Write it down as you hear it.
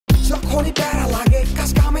যখনই প্যারা লাগে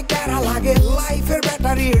কাজ কামে প্যারা লাগে লাইফের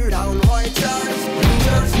ব্যাটারি ডাউন হয় চার্জ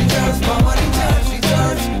রিচার্জ মামা রিচার্জ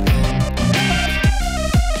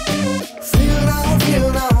ফিল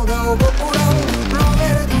নাও দাও গোপুরাও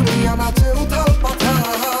রঙের দুনিয়া নাচে উথাল পাথাল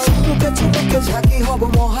চুমুকে চুমুকে ঝাঁকি হব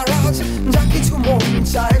মহারাজ যা কিছু মন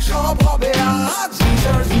চায় সব হবে আজ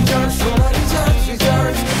রিচার্জ সোনা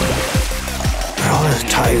recharge Rana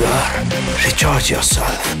Tiger, recharge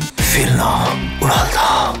yourself. Feel now, Uralda.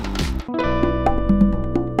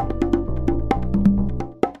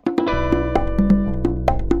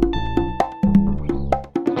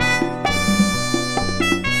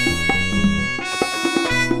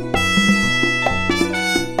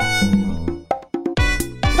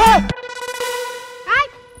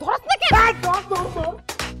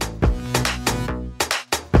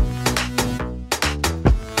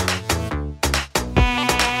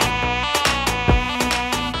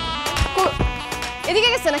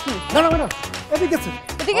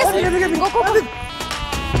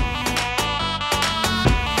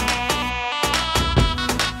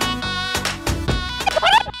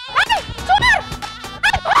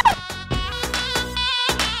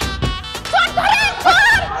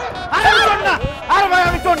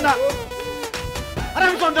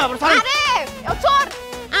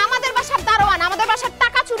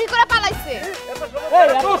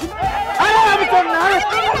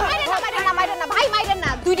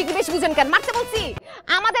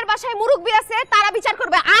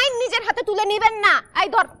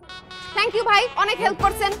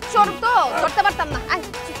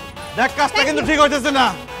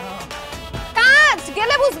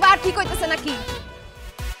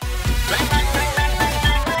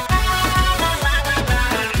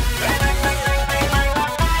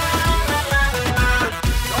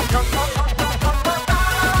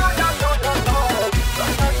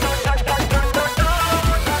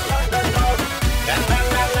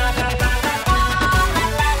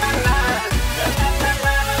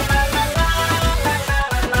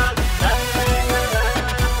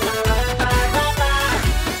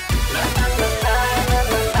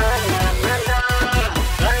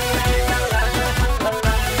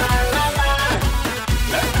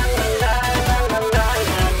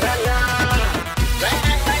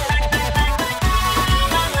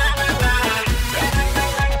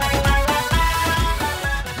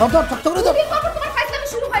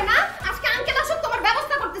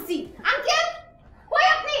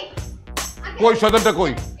 কই শয়তানটা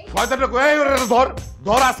কই এই ধর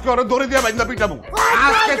ধর আজকে ওরে দড়ি দিয়ে বাইন্দা পিটাবো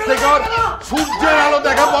আজকে থেকে সূর্যের আলো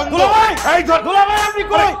দেখা বন্ধ এই ধর দুলাভাই আপনি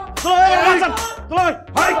কই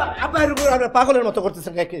দুলাভাই আপনার উপর আপনি পাগলের মতো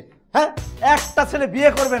করতেছেন কাকে হ্যাঁ একটা ছেলে বিয়ে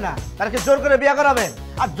করবে না তাকে জোর করে বিয়ে করাবেন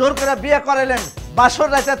আর জোর করে বিয়ে করাইলেন বাসর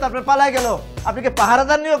রাতে তারপরে পালাই গেল আপনি কি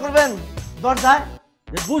পাহারাদার নিয়ে করবেন দরজায়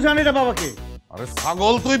বুঝানি রে বাবাকে আরে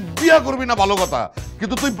ছাগল তুই বিয়ে করবি না ভালো কথা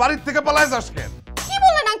কিন্তু তুই বাড়ির থেকে পালাই যাস কেন কি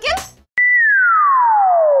বলেন আঙ্কেল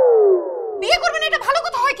বিয়ে করবেন এটা ভালো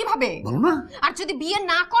কথা হয় কিভাবে বলো না আর যদি বিয়ে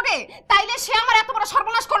না করে তাইলে সে আমার এত বড়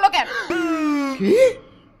সর্বনাশ করলো কেন কি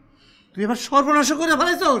তুই এবার সর্বনাশ করে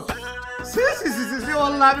ফেলাইছস সি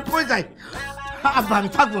আল্লাহ আমি কই যাই আব্বা আমি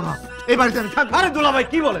থাকবো না এই বাড়িতে আমি থাকবো আরে দুলাভাই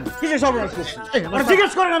কি বলেন কিসে সর্বনাশ করছিস মানে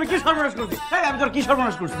জিজ্ঞেস করেন আমি কি সর্বনাশ করছি এই আমি তোর কি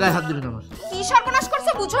সর্বনাশ করছি গায়ে হাত দিবি না আমার কি সর্বনাশ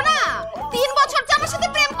করছে বুঝো না 3 বছর যে আমার সাথে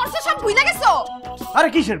প্রেম করছে সব ভুলে গেছো আরে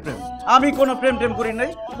কিসের প্রেম আমি কোনো প্রেম করি নাই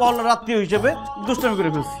বড় রাত্রি হিসেবে দুষ্টামি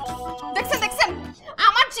করে ফেলছি দেখছেন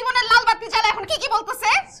আমার জীবনের লাল বাতি জ্বালা এখন কি বলতেছে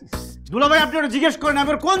দুলাভাই আপনি ওটা জিজ্ঞেস করেন আমি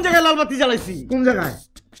কোন জায়গায় লাল বাতি জ্বালাইছি কোন জায়গায়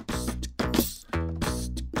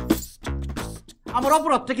আমার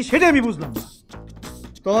অপরাধটা কি সেটা আমি বুঝলাম না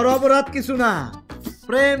তোর অপরাধ কিছু না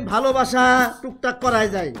প্রেম ভালোবাসা টুকটাক করাই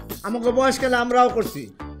যায় আমাকে বয়সকালে আমরাও করছি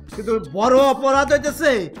কিন্তু বড় অপরাধ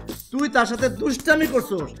হইতেছে তুই তার সাথে দুষ্টামি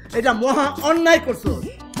করছস এটা মহা অন্যায় করছস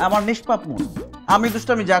আমার নিষ্পাপ মন আমি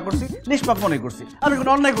দুষ্টামি যা করছি নিষ্পাপ মনে করছি আমি কোনো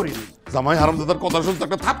অন্যায় করিনি জামাই হারামজাদার কথা শুনতে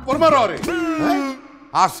একটা থাপ্পড় মারো আরে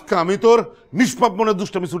আজকে আমি তোর নিষ্পাপ মনে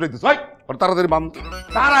দুষ্টামি ছুটাইতেছি ভাই আর তাড়াতাড়ি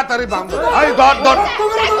বাঁধ এই ধর ধর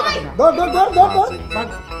ধর ধর ধর ধর ধর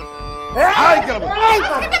এই কেন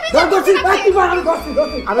ধর ধরছি বাকি বাড়ানো করছি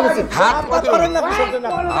আমি বলছি হাত করেন না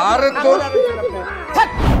আরে তোর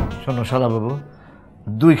শোনো শালা বাবু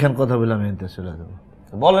দুইখান কথা বলে আমি এনতে চলে যাব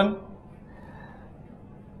বলেন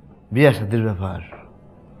বিয়ে শাদীর ব্যাপার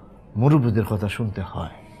মুরব্বীদের কথা শুনতে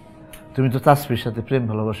হয় তুমি তো তাসফির সাথে প্রেম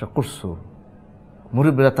ভালোবাসা করছো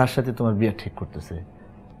মুরব্বীরা তার সাথে তোমার বিয়ে ঠিক করতেছে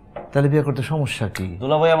তাহলে বিয়ে করতে সমস্যা কি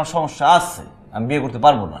দুলাভাই আমার সমস্যা আছে আমি বিয়ে করতে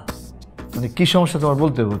পারবো না মানে কি সমস্যা তোমার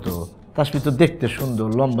বলতে হতো তাসফির তো দেখতে সুন্দর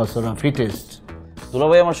লম্বা চড়া ফিটেস্ট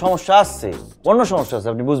দুলাভাই আমার সমস্যা আছে অন্য সমস্যা আছে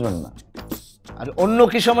আপনি বুঝবেন না আর অন্য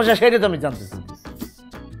কি সমস্যা সেটা তো আমি জানতে চাইতেছি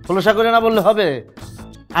খোলসা করে না বললে হবে?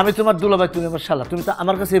 আমি তোমার দুলাভাই, তুমি আমার শালা, তুমি তো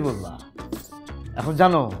আমার কাছেই বলবা। এখন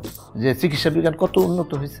জানো যে চিকিৎসা বিজ্ঞান কত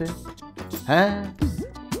উন্নত হয়েছে? হ্যাঁ,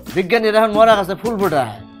 বিজ্ঞানীরা এখন মরা গাছে ফুল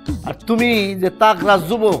ফোটায়, আর তুমি যে তাকরা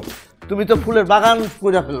যুবক, তুমি তো ফুলের বাগান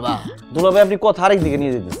করে ফেলবা। দুলাভাই আপনি কথা আরেক দিকে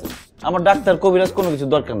নিয়ে যেতেছেন। আমার ডাক্তার কবিরাজ কোনো কিছু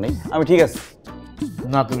দরকার নেই, আমি ঠিক আছে।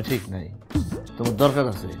 না, তুমি ঠিক নাই, তোমার দরকার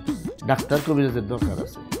আছে, ডাক্তার কবিরাজের দরকার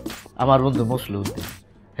আছে। আমার বন্ধু মসলুদ্দিন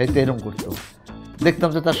হেঁটে এরকম করতো, দেখতাম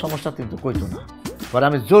যে তার সমস্যা কিন্তু কইতো না, পরে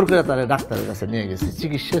আমি জোর করে তার ডাক্তারের কাছে নিয়ে গেছি,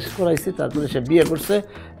 চিকিৎসা করাইছি, তারপরে সে বিয়ে করছে,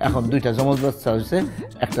 এখন 2টা যমজ বাচ্চা হয়েছে,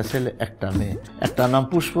 একটা ছেলে একটা মেয়ে, একটা নাম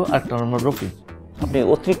পুষ্প আর একটা নাম রকি। আপনি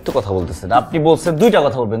অতিরিক্ত কথা বলতেছেন, আপনি বলছেন 2টা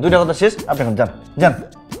কথা বলবেন, 2টা কথা শেষ, আপনি এখন যান যান।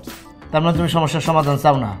 তার মানে তুমি সমস্যার সমাধান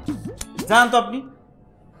চাও না? যান তো আপনি।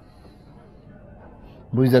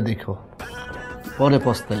 বুঝা দেখো, পরে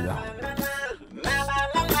পস্তাইবা।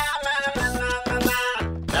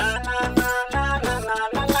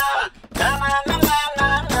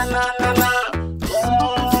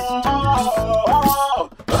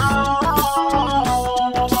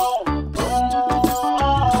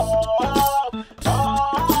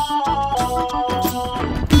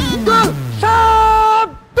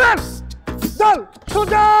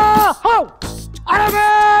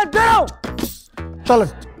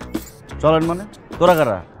 চলেন মানে? তোরা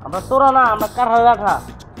কারা? আমরা তোরা না, আমরা কারহা রাখা,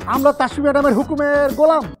 আমরা তাসফি ম্যাডামের হুকুমের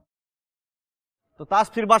গোলাম। তো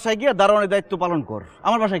তাসফির বাসায় গিয়ে দারোয়ানের দায়িত্ব পালন কর,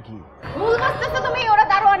 আমার বাসায় কি? ভুল বুঝতেছো তুমি, ওরা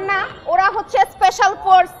দারোয়ান না, ওরা হচ্ছে স্পেশাল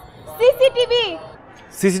ফোর্স, সিসিটিভি।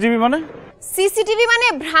 সিসিটিভি মানে? সিসিটিভি মানে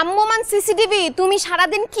ভ্রাম্যমান সিসিটিভি। তুমি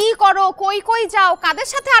সারাদিন কি করো, কই কই যাও, কাদের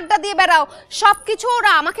সাথে আড্ডা দিয়ে বেড়াও, সবকিছু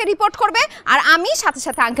ওরা আমাকে রিপোর্ট করবে, আর আমি সাথে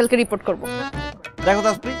সাথে আঙ্কেলকে রিপোর্ট করব। দেখো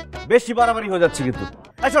তাসফি, বেশি বাড়াবাড়ি হয়ে যাচ্ছে কিন্তু।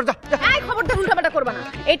 এই সর, যা যা। এই খবরদার উল্টাপাল্টা করবে না,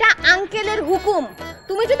 এটা আঙ্কেলের হুকুম।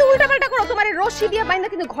 তুমি যদি উল্টাপাল্টা করো, তোমার রশি দিয়ে বাইন্দা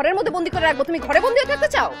কিন্তু ঘরের মধ্যে বন্দি করে রাখবো। তুমি ঘরে বন্দি হয়ে থাকতে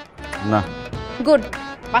চাও? না। গুড,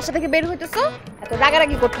 বাসা থেকে বের হইতেছো, এত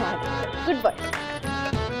রাগারাগি করতে হবে। Good boy.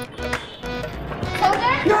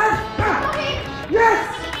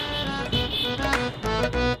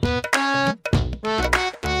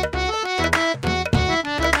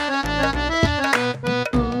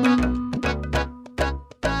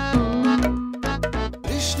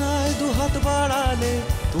 কৃষ্ণায় দুহাত বাড়ালে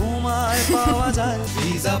তোমায় পাওয়া যায়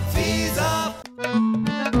ভিজা ভিজা।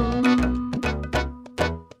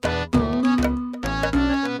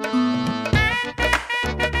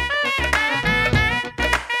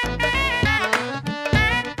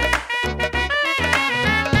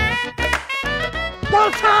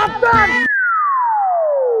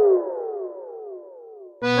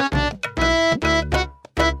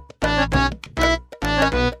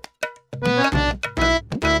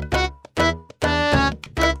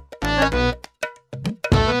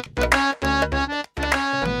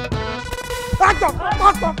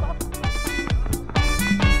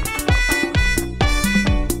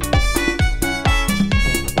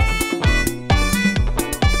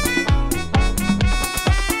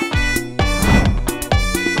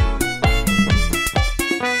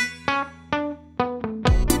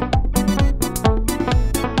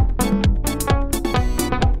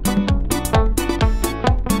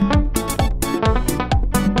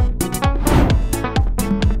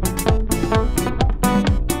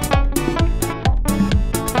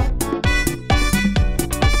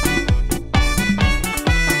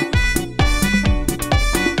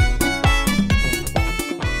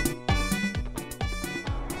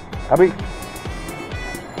 খাবি?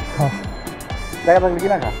 দেখা থাকলে কি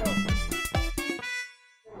না খা?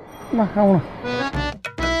 না, খাবো না।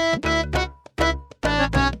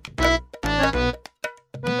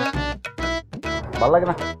 ভালো লাগে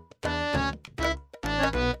না?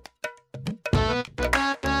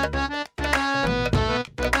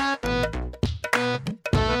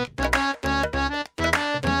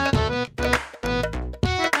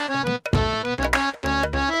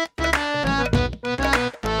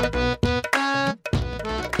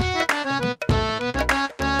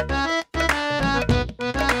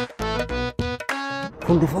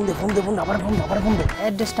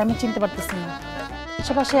 অ্যাড্রেসটা আমি চিনতে পারতেছি না,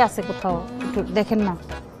 আশেপাশে আছে কোথাও, একটু দেখেন না।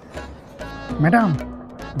 ম্যাডাম,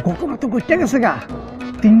 ঘটনা তো ঘটে গেছে গা।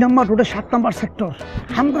 3 নম্বর রোডে 7 নম্বর সেক্টর,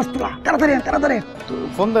 হামগাছতলা। তাড়াতাড়ি তাড়াতাড়ি।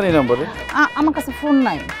 ফোন দেন এই নম্বরে? আমার কাছে ফোন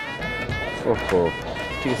নাই। ওহো,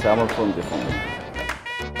 ঠিক আছে, আমার ফোন দিয়ে ফোন।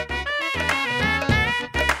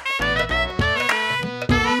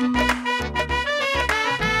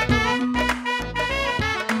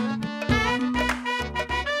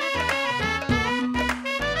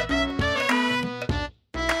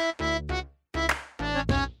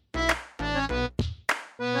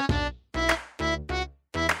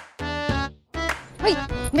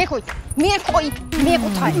 মেয়ে কই মেয়ে কই মেয়ে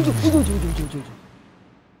কোথায়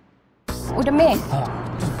ওটা মেয়ে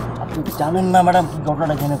আপনি জানেন না ম্যাডাম কি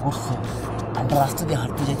ঘটনাটা এখানে ঘটছে? আমরা রাস্তা দিয়ে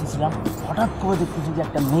হাঁটতে যাইতেছিলাম, হঠাৎ করে দেখতেছি যে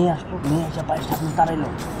একটা মেয়ে আসলো, মেয়ে এসে পায়ের সামনে দাঁড়াইলো,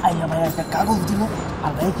 আইয়া ভাইয়া একটা কাগজ দিল,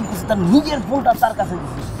 আর ভাই কি করছে তার নিজের ফোনটা তার কাছে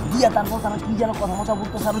দিচ্ছে, দিয়া তারপর তারা কি যেন কথা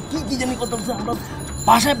বলতেছে, আর কি জানি করতেছে, আমরা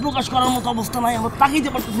ভাষায় প্রকাশ করার মতো অবস্থা নাই, আমরা তাকাইতে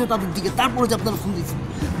পারতেছি না তাদের দিকে। তারপরে যে আপনারা ফোন দিচ্ছেন।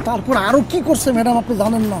 তারপর আরো কি করছে ম্যাডাম আপনি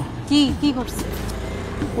জানেন না? কি করছে?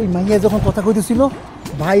 ওই মাইয়া যখন কথা কইতেছিল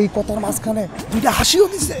ভাই কথার মাঝখানে দুইটা হাসিও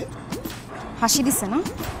দিছে। হাসি দিছে না?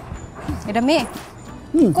 এটা মেয়ে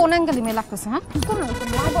কোন অ্যাঙ্গেলে মেয়ে লাগতেছে? হ্যাঁ কোন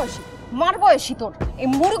মার বয়সী তোর এই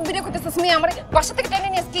মুরুখ বিরে কইতেছিস মেয়ে আমার বাসা থেকে টেনে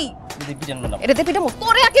নিয়ে কি এটা দিয়ে পিটামো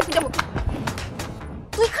তোরে আগে পিটামো।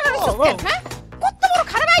 তুই খারাপ হইছিস কেন? হ্যাঁ কত বড়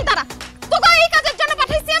খারাপ আই তারা তোকে এই কাজের জন্য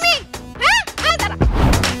পাঠাইছি আমি। হ্যাঁ আই তারা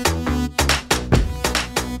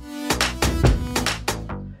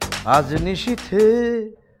আজ নিশীথে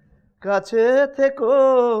কাছে থেকো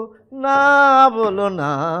না বলো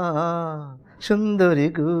না সুন্দরী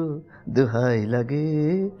গো দোহাই লাগে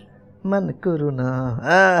মান করো না।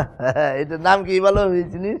 এটার নাম কি বলো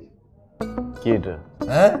চিনিস? কি এটা?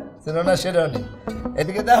 হ্যাঁ সেরোনা শেরোনি।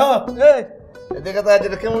 এদিকে দেখো, এদিকে তো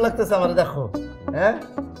এটা কেমন লাগতেছে আমার দেখো। হ্যাঁ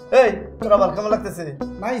এই তোর আবার কেমন লাগতেছে?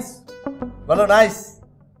 নাইস বলো নাইস।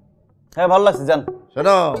 হ্যাঁ ভালো লাগছে জান।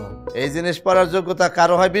 শোনো এই জিনিস পরার যোগ্যতা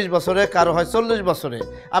কারো হয় 20 বছরে, কারো হয় 40 বছরে,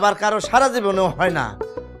 আবার কারো সারা জীবনেও হয় না।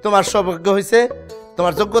 তোমার সৌভাগ্য হয়েছে,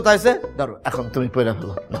 তোমার যোগ্যতা হয়েছে, ধরো এখন তুমি পয়রা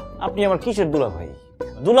ফেলো। আপনি আমার কিসের দুলাভাই?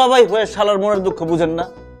 দুলাভাই হয়ে শালার মনের দুঃখ বুঝেন না?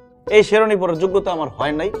 এই শেরনি পরার যোগ্যতা আমার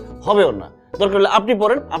হয় নাই, হবেও না। দরকার হলে আপনি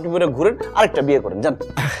পরেন, আপনি পরে ঘুরেন, আরেকটা বিয়ে করেন জান।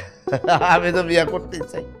 আমি তো বিয়ে করতেই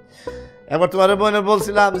চাই। এবার তোমার বোনে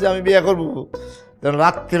বলছিলাম যে আমি বিয়ে করবো,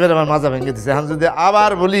 রাত্রি বেলা আমার মাজা ভেঙে দিচ্ছে। আমি যদি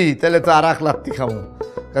আবার বলি তাহলে তো আর 1 লাত্তি খাবো।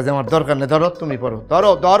 কাজে আমার দরকার নেই, ধরো তুমি পড়ো,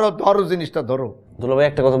 ধরো ধরো ধরো জিনিসটা ধরো। দুলাভাই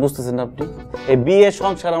একটা কথা বুঝতেছেন না আপনি? এই বিয়ে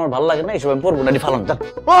সংসার আমার ভালো লাগে না, এইসব আমি পড়বো না, ফালান জান।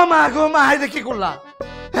 ও মা গো মা, হাই কি করলা?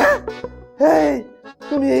 এই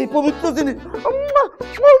তুমি এই পবিত্র জিনিস,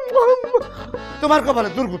 তোমার কপালে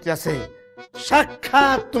দুর্গতি আছে,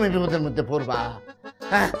 সাক্ষাৎ তুমি বিপদের মধ্যে পড়বা।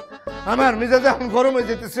 হ্যাঁ আমার মেজাজ এখন গরম হয়ে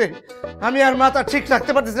যেতেছে, আমি আর মাথা ঠিক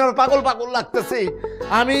রাখতে পারতেছি না, পাগল পাগল লাগতেছে।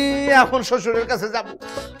 আমি এখন শ্বশুরের কাছে যাব,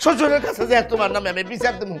 শ্বশুরের কাছে যাই তোমার নামে আমি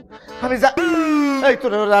বিচার দেবো। আমি এই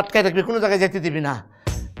তোর আটকায় রাখবি, কোনো জায়গায় যাইতে দিবি না।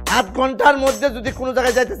 8 ঘন্টার মধ্যে যদি কোনো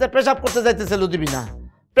জায়গায় যাইতেছে, পেশাব করতে যাইতেছে লো দিবি না,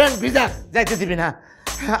 প্যান্ট ভিজা যাইতে দিবি না।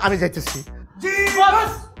 আমি যাইতেছি।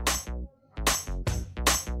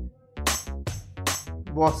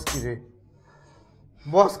 বস কি রে?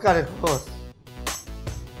 বস কারে? বস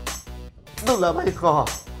দুলাভাই ক,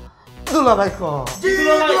 দুলাভাই ক।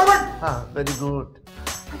 হ্যাঁ ভেরি গুড।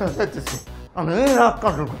 যাইতেছি আমি,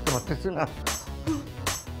 কন্ট্রোল করতে পারতেছি না।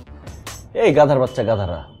 এই গাধার বাচ্চা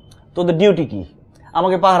গাধারা, তোদের ডিউটি কি?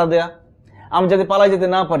 আমাকে পাহারা দেয়া, আমি যাতে পালাই যেতে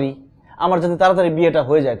না পারি, আমার যাতে তাড়াতাড়ি বিয়েটা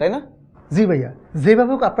হয়ে যায়, তাই না? জি ভাইয়া,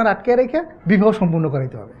 যেভাবে হোক আপনার আটকে রেখে বিবাহ সম্পূর্ণ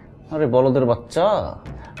করাইতে হবে। আরে বলদের বাচ্চা,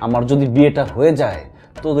 আমার যদি বিয়েটা হয়ে যায়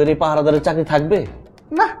তোদের এই পাহারাদারের চাকরি থাকবে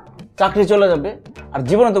না? চাকরি চলে যাবে, আর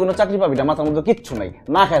জীবনে তো কোনো চাকরি পাবি না, মাথার মধ্যে কিচ্ছু নাই,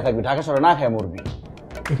 না খায় থাকবি, ঢাকা শহরে না খায় মরবি।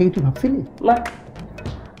 এটা কি তুই ভাবছিলি? না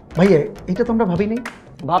ভাইয়া এটা তোমরা ভাবিনি।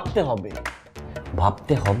 ভাবতে হবে,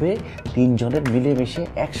 ভাবতে হবে, 3 জনের মিলেমিশে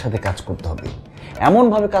একসাথে কাজ করতে হবে,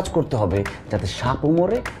 এমনভাবে কাজ করতে হবে যাতে সাপও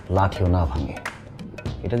মরে লাঠিও না ভাঙে।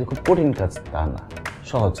 এটা যে খুব কঠিন কাজ তা না,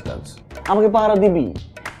 সহজ কাজ। আমাকে পাহারা দিবি,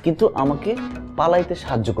 কিন্তু আমাকে পালাইতে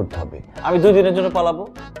সাহায্য করতে হবে। আমি 2 দিনের জন্য পালাবো,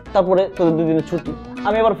 তারপরে তোদের 2 দিনের ছুটি,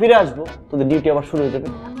 আমি আবার ফিরে আসবো, তোদের ডিউটি আবার শুরু হয়ে যাবে,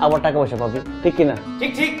 আবার টাকা পয়সা পাবি, ঠিক কিনা?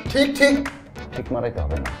 ঠিক ঠিক ঠিক ঠিক ঠিক মারাইতে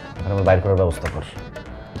হবে না, আর আমার বাইর করার ব্যবস্থা কর।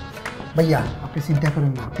 ভাইয়া আপনি চিন্তা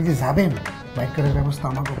করেন না, আপনি যে যাবেন বাইক করার ব্যবস্থা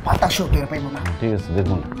আমাকে বাতাসও টের পাইব না। ঠিক আছে,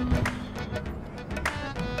 দেখুন।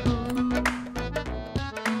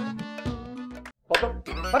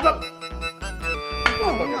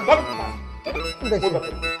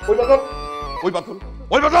 ওই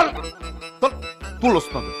বাতল তুলস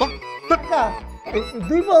না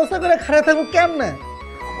দুই বছর করে খাড়া থাকবো কেমনে?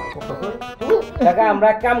 টাকা আমরা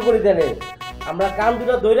কাম করে দেনে, আমরা কাম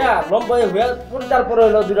দুটো ধইরা লম্বা হয়ে পরিচার পরে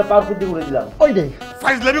হলো দুটো পাওয়ার ফিটি করে দিলাম। ওই রে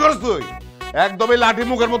ফাইজলামি করছ তুই, একদমই লাঠি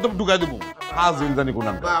মুখের মধ্যে ঢুকাই দেবো। হাজিন জানি কোন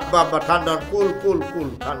বাবা ঠান্ডা, কুল কুল কুল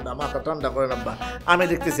ঠান্ডা, মাথা ঠান্ডা করে আব্বা। আমি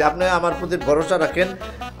দেখতেছি আপনি আমার প্রতি ভরসা রাখেন,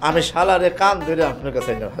 আমি শালারে কান ধরে আপনার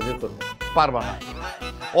কাছে হাজির করবো। পারবা না,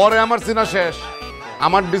 ওরে আমার চিনা শেষ,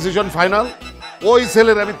 আমার ডিসিশন ফাইনাল, ওই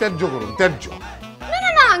ছেলের আমি ত্যায্য করুন, ত্যায্য। না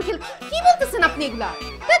না না আঙ্কেল, কি বলতেছেন আপনি এগুলা?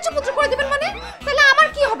 ত্যায্যপুত্র করে দিবেন মানে? তাহলে আমার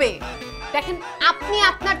কি হবে? দেখেন আপনি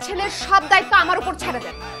আপনার ছেলের সব দায়িত্ব আমার উপর ছেড়ে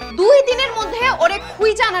দেন, 2 দিনের মধ্যে ওরে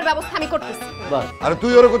খুঁজে আনার ব্যবস্থা আমি করতেছি। আরে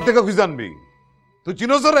তুই ওরে কোথা থেকে খুঁজে আনবি? তুই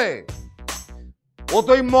চিনোস রে? ও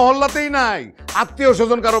তো এই মহল্লাতেই নাই, আত্মীয়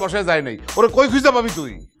স্বজন কারো বাসায় যায় নাই, ওরে কই খুঁজে পাবি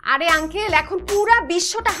তুই? আরে আঙ্কেল, এখন পুরা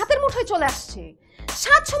বিশ্বটা হাতের মুঠোয় চলে আসছে।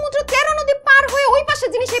 7 সমুদ্র 13 নদী পার হয়ে ওই পাশে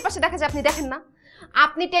জিনিস এই পাশে দেখা যায়, আপনি দেখেন না?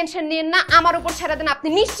 আপনি টেনশন নিয়েন না, আমার উপর ছেড়ে দেন, আপনি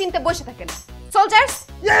নিশ্চিন্তে বসে থাকেন। সোলজার্স,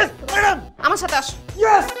 ইয়েস ম্যাডাম, আমার সাথে আসুন।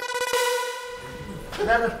 ইয়েস।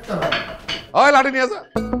 ওই লাঠি নিয়ে যা।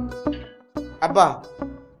 আব্বা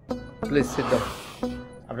প্লিজ সিট ডাউন।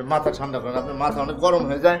 আপনি মাথা ঠান্ডা করেন, আপনার মাথা অনেক গরম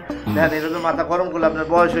হয়ে যায়। দেখেন এরকম মাথা গরম করলে আপনার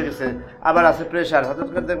বয়স হয়ে গেছে, আবার আছে প্রেশার, হঠাৎ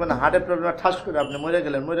করে দেখবেন হার্টের প্রবলেম, ঠাস করে আপনি মরে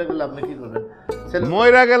গেলে আপনি কি করবেন?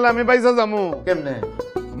 মইরা গেলে আমি বাইসা যামু কেমনে?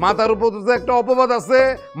 মাথার উপর যে একটা অপবাদ আছে,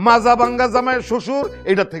 মাজা ভাঙ্গা জামাইয়ের শ্বশুর,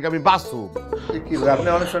 এটার থেকে আমি বাঁচু। কি আপনি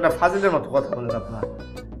অনেক সময় ফাজিলের মতো কথা বলেন। আপনার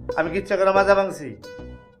আমি কি ইচ্ছা করে মাজা ভাঙছি?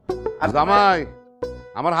 জামাই,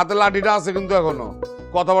 আমার হাতে লাঠিটা আছে কিন্তু এখনো,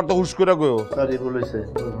 কথাবার্তা হুশ করে গো। সরি, ভুল হয়েছে।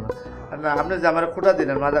 না, আপনি যে আমার খোটা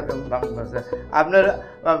দিলেন মাজা ভাঙছে, আপনার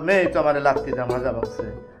মেয়ে তো আমার লাত্তি দেন মাজা ভাঙছে।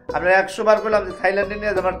 আপনার 100 বার করলাম যে থাইল্যান্ডে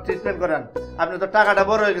নিয়ে আমার ট্রিটমেন্ট করান, আপনি তো টাকাটা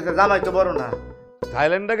বড় হয়ে গেছে, জামাই তো বড় না।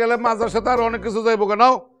 থাইল্যান্ডে গেলে মাজার সাথে আর অনেক কিছু যাইব কেন?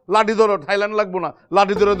 লাঠি ধরো, থাইল্যান্ড লাগবো না,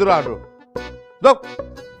 লাঠি ধরে ধরে হাঁটো।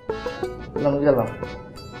 গেলাম।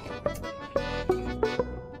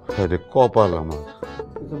 আরে কপাল আমার,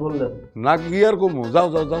 কিছু বললেন না গিয়ে আর কমু। যাও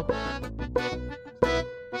যাও যাও।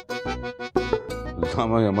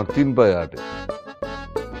 জামাই আমার 3 পায়ে হাঁটে।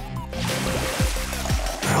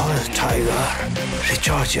 Royal Tiger,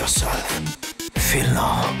 recharge yourself. Feel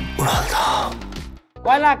now, উড়াল দাও।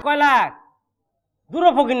 কয়লাক দূর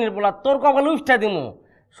ফকিনের বলা, তোর কপালে উষ্টা দিমু।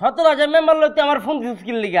 17,000 মেম্বার লইতে আমার ফোন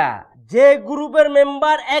স্কিল লিগা। যে গ্রুপের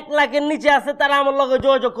মেম্বার 1 লাখের নিচে আছে তারা আমার লগে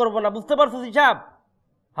যোগাযোগ করবো না, বুঝতে পারছিস হিসাব?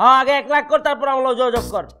 হ্যাঁ, আগে 1 লাখ কর, তারপর আমার লগে যোগাযোগ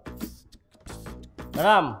কর।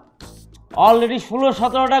 ম্যাডাম, অলরেডি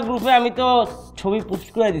 16-17টা গ্রুপে আমি তো ছবি পোস্ট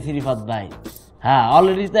করে দিছি রিফাত ভাই। হ্যাঁ,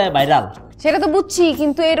 অলরেডি তো ভাইরাল। সেটা তো বুঝছি,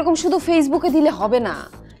 কিন্তু এরকম শুধু ফেসবুকে দিলে হবে না,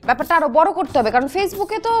 ব্যাপারটা আরো বড় করতে হবে। কারণ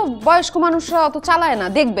ফেসবুকে তো বয়স্ক মানুষরা অত চালায় না,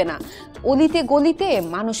 দেখবে না। অলিতে গলিতে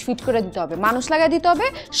মানুষ ফিট করে দিতে হবে, মানুষ লাগাই দিতে হবে,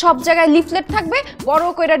 সব জায়গায় লিফলেট থাকবে, বড়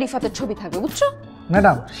কইরা রিফাতের ছবি থাকবে, বুঝছো?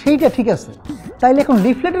 ম্যাডাম সেইটা ঠিক আছে, তাইলে এখন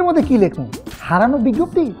লিফলেটের মধ্যে কি লিখুন? হারানো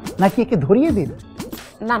বিজ্ঞপ্তি নাকি একে ধরিয়ে দিন?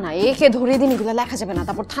 না না, একে ধরিয়ে দিন এগুলো লেখা যাবে না,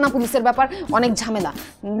 তারপর থানা পুলিশের ব্যাপার, অনেক ঝামেলা।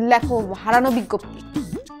 লেখো হারানো বিজ্ঞপ্তি।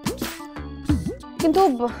 কিন্তু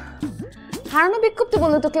হারানো বিজ্ঞপ্তি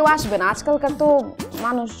বললে তো কেউ আসবে না, আজকালকার তো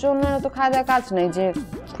মানুষজনের তো খাওয়া দাওয়া কাজ নেই যে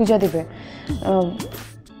খুঁজে দিবে।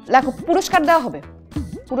 লেখো পুরস্কার দেওয়া হবে,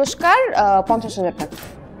 পুরস্কার 50,000 টাকা।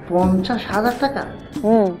 50,000 টাকা?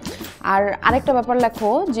 আর আরেকটা ব্যাপার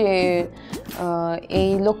লেখো যে এই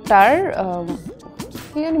লোকটার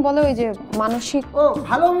কি জানি বলে, ওই যে মানসিক, ও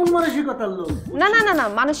ভালো মন মানসিকতার লোক। না না না না,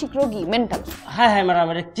 মানসিক রোগী, মেন্টাল। হ্যাঁ ম্যাডাম,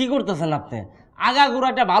 এটা কি করতেছেন আপনি? আগাগোড়া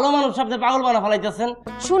একটা ভালো মানুষ আপনি পাগল বানা ফেলাইতেছেন।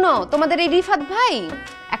 শুনো, তোমাদের এই রিফাত ভাই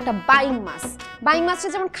একটা বাইং মাছ, বাইং মাছটা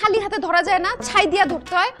যেমন খালি হাতে ধরা যায় না, ছাই দিয়া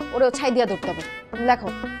ধরতে হয়, ওরেও ছাই দিয়া ধরতে হবে। লেখো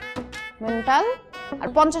মেন্টাল, আর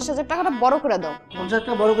 50,000 টাকাটা বড় করে দাও। 50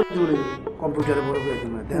 টাকা বড় করে দিলে কম্পিউটারে বড় করে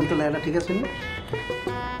দিবেন, দেন তো লাইনা ঠিক আছে না?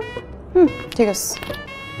 ঠিক আছে,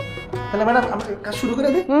 তাহলে ম্যাডাম আমরা কাজ শুরু করে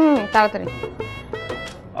দিই। তাড়াতাড়ি।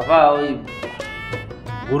 বাবা, ওই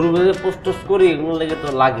গ্রুপে পোস্ট করি, এগুলো লেগে তো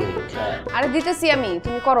লাগে। আরে দিতেছি আমি,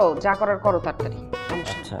 তুমি করো, যা করার করো তাড়াতাড়ি।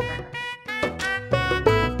 আচ্ছা,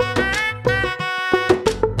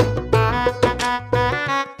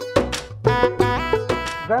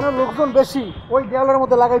 যেন লোকজন বেশি ওই দেওয়ালের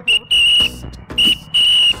মধ্যে লাগাই।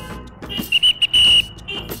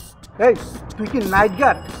 এই তুই কি নাইট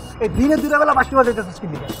গার্ড? এই দিনে 2 বেলা বাসি বাজাইতেছিস কি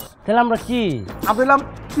লিখা? তাহলে আমরা কি? আমি বললাম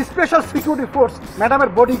স্পেশাল সিকিউরিটি ফোর্স, ম্যাডামের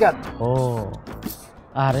বডিগার্ড। ও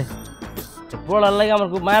আরে, পোলার লাগে আমার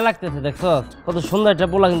খুব মায়া লাগতেছে। দেখছো কত সুন্দর একটা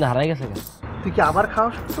পোলা, কিন্তু হারাই গেছে। তুই কি আবার খাওয়া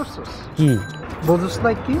শুরু করছিস? কি বুঝছিস না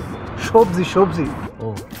কি? সবজি সবজি। ও,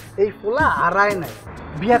 এই পোলা হারায় নাই,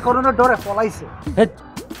 বিয়া করানোর ডরে পলাইছে।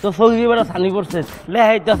 তো সবজি বেড়া ছানি পড়ছে,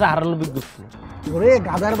 লেহাইতে আছে হারানো বিজ্ঞপ্তি। ওরে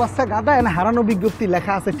গাদার বাচ্চা গাদা, এনে হারানো বিজ্ঞপ্তি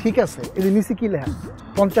লেখা আছে, ঠিক আছে। এই যে নিচে কি লেখা?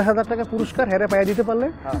 50,000 টাকা পুরস্কার, হেরে পাইয়া দিতে পারলে,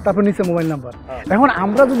 তারপর নিচে মোবাইল নাম্বার। এখন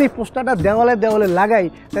আমরা যদি এই পোস্টারটা দেওয়ালে দেওয়ালে লাগাই,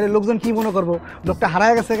 তাহলে লোকজন কি মনে করবো? লোকটা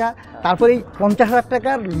হারায় গেছে গা, তারপর এই 50,000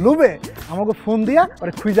 টাকার লোভে আমাকে ফোন দিয়া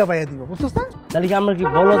ওরে খুঁজা পাইয়া দিব, বুঝছিস না? তাহলে কি আমরা কি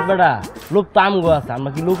বলত বেড়া? লোক তো আমগো আছে, আমরা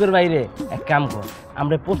কি লোকের বাইরে? এক কাম কর,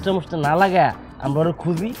 আমরা পোস্টার মোস্টার না লাগা, আমরা ওরা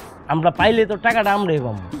খুঁজি, আমরা পাইলে তো টাকাটা আমরাই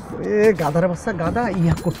পাবো। এ গাদার বাচ্চা গাদা,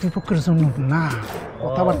 ইয়া কর্তৃপক্ষের জন্য না,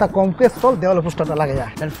 কথাবার্তা কম কে চল, দেওয়ালে পোস্টারটা লাগাই।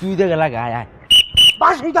 তাহলে তুই দেখে লাগা, আয় আয়।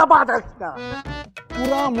 বাসিটা বাজাস না,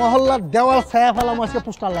 পুরা মহল্লার দেওয়াল ছায়া ফেলাম আজকে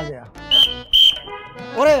পোস্টার লাগে।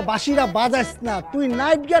 ওরে বাসিরা বাজাস না, তুই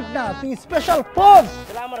নাইট গার্ড না, তুই স্পেশাল ফোর্স।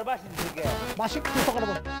 তাহলে আমার বাসি থেকে বাসি কি পকড়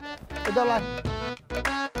বল, এই দেওয়াল।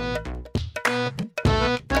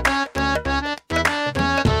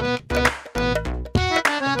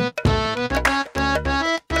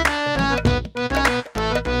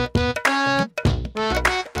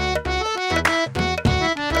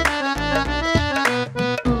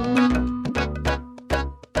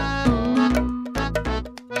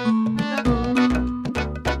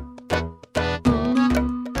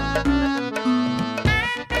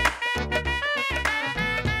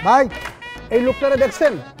 ভাই এই লোকটারে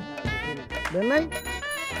দেখছেন? দেন নাই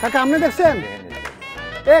কাকা, আপনি দেখছেন?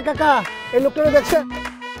 এ কাকা এই লোকটারে দেখছেন?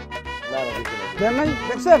 দেন নাই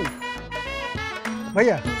দেখছেন?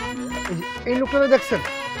 ভাইয়া এই লোকটারে দেখছেন?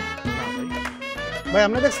 ভাই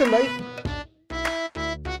আপনি দেখছেন? ভাই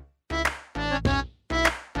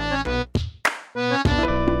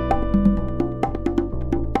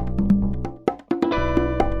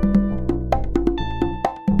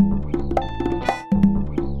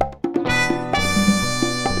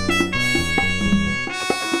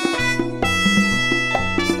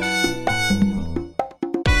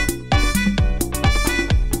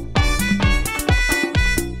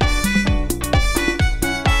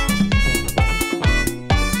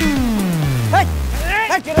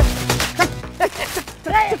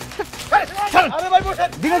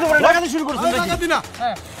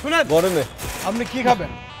আপনি কি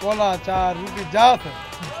খাবেন? কলা, চা, রুটি যা আছে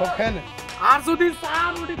সব খেয়ে নেন। আর যদি চা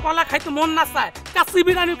রুটি কলা খাইতে মন না চায়, কাচ্চি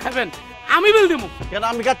বিরিয়ানি খাবেন, আমি বিল দিব। কেন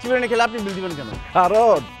আমি কাচ্চি বিরিয়ানি খেলে আপনি বিল দিবেন কেন?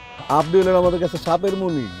 কারণ আপনি হলেন আমাদের কাছে সাপের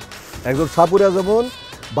মণি। একজন সাপুরা যেমন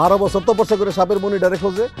 12 বছর তপস্যা করে সাপের মণি ডাইরেক্ট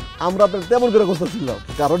খোঁজে, আমরা আপনার তেমন করে খুঁজতেছিলাম।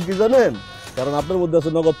 কারণ কি জানেন? কারণ আপনার মধ্যে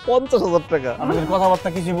আছে নগদ 50,000 টাকা। আপনাদের কথাবার্তা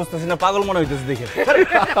কিছু বুঝতেছি না, পাগল মনে হইতেছে দেখে।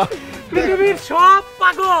 পৃথিবীর সব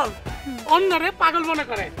পাগল অন্যরে পাগল মনে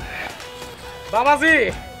করে। বাবাজি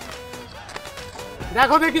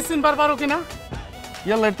দেখো দেখি চিনবার পারো কিনা?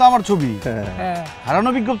 ইয়াল্লা, এটা তো আমার ছবি। হারানো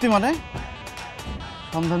বিজ্ঞপ্তি মানে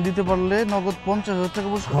সন্ধান দিতে পারলে নগদ 50,000 টাকা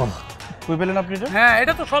পুরস্কার। কই পেলেন আপনি এটা? হ্যাঁ,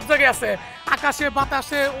 এটা তো সব জায়গায় আছে, আকাশে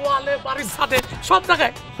বাতাসে ওয়ালে বাড়ির ছাদে সব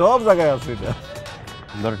জায়গায়। সব জায়গায় আছে এটা।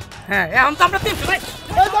 ধরেন। হ্যাঁ, এখন তো আমরা তিনজন।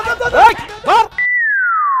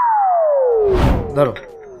 ধরো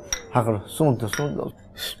হা করো, সুমুক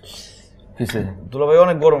কিসে? দুলা ভাই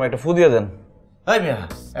অনেক গরম, একটা ফু দিয়ে দেন। এই মিয়া,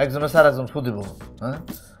 একজনের স্যার একজন ফু দিব, হ্যাঁ?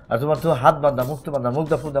 আর তোমার তো হাত বাঁধা, মুখ বাঁধা, মুখ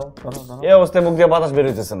দা ফু দাও। এই অবস্থায় মুখ দিয়ে বাতাস বের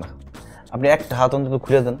হইতেছে না। আপনি একটা হাত অন্তত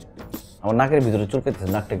খুলে দেন, আমার নাকের ভিতরে চুলকাইতেছে,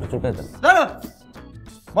 নাকটা একটু চুলকাই দেন।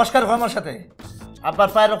 মস্কার হয় আমার সাথে। আব্বার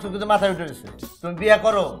পায়ের রক্ত কিন্তু মাথায় উঠে গেছে। তুমি বিয়ে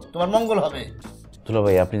করো, তোমার মঙ্গল হবে। দুলা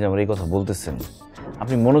ভাই, আপনি যে আমার এই কথা বলতেছেন,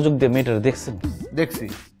 আপনি মনোযোগ দিয়ে মেয়েটারে দেখছেন? দেখছি।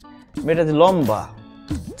 মেয়েটা যে লম্বা,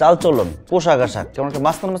 চাল চলন, পোশাক আশাক কেমন একটা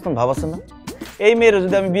মাস্তান মাস্তান ভাব আছে না? এই মেয়ের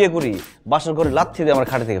যদি আমি বিয়ে করি, বাসার ঘরে লাথি দিয়ে আমার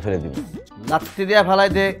খাটে থেকে ফেলে দিব। লাথি দিয়ে ফেলাই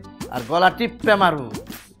দে আর গলা টিপে মারু,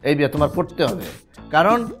 এই বিয়ে তোমার করতে হবে।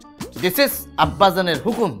 কারণ দিস ইজ আব্বাজানের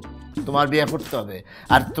হুকুম, তোমার বিয়ে করতে হবে।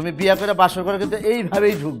 আর তুমি বিয়ে করে বাসর ঘরে কিন্তু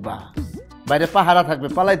এইভাবেই ঢুকবা, বাইরে পাহারা থাকবে,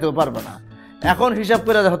 পালাইতেও পারবে না। এখন হিসাব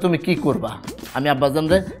করে দেখো তুমি কি করবা, আমি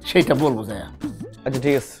আব্বাজানরে সেইটা বলবো। যায় আচ্ছা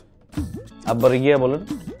ঠিক আছে, আব্বারে গিয়ে বলেন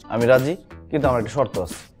আমি রাজি, কিন্তু আমার একটা শর্ত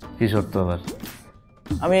আছে। কি শর্ত আবার?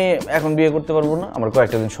 আমি এখন বিয়ে করতে পারবো না, আমার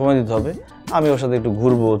কয়েকটা দিন সময় দিতে হবে। আমি ওর সাথে একটু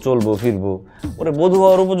ঘুরবো, চলবো, ফিরবো, ওরে বধূ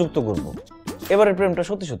হওয়ার উপযুক্ত করবো। এবারের প্রেমটা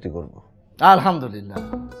সত্যি সত্যি করবো। আলহামদুলিল্লাহ,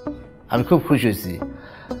 আমি খুব খুশি হয়েছি।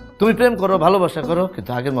 তুমি প্রেম করো, ভালোবাসা করো,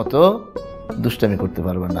 কিন্তু আগের মতো দুষ্টামি করতে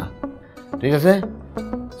পারবে না। ঠিক আছে?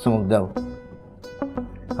 চুমুক দাও,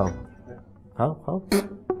 খাও খাও খাও।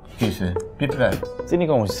 কি হয়েছে? পিঁপড়ায় চিনি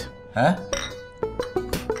কম হয়েছে। হ্যাঁ,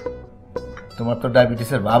 তোমার তো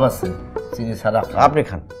ডায়াবেটিসের ভাব আছে, চিনি ছাড়া। আপনি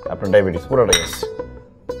খান, আপনার ডায়াবেটিস পুরোটাই আছে।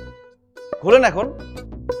 খুলেন এখন।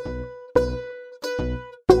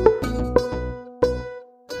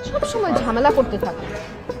 সবসময় ঝামেলা করতে থাকে।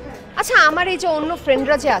 আচ্ছা, আমার এই যে অন্য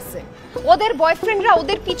ফ্রেন্ডরা যে আছে, ওদের বয়ফ্রেন্ডরা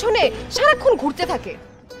ওদের পিছনে সারাক্ষণ ঘুরতে থাকে।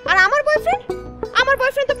 আর আমার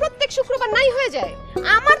বয়ফ্রেন্ড তো প্রত্যেক শুক্রবার নাই হয়ে যায়,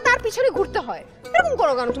 আমার তার পিছনে ঘুরতে হয়। এরকম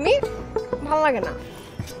করো কেন তুমি? ভালো লাগে না।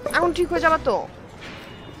 এখন ঠিক হয়ে যাবা তো?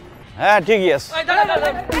 হ্যাঁ ঠিকই আছে।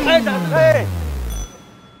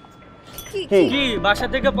 কি বাসা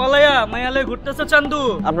থেকে পলাইয়া মায়ালে ঘুরতেছে চান্দু?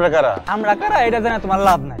 আপনারা কারা? আমরা কারা এটা জানা তোমার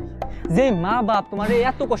লাভ নাই। যে মা বাপ তোমার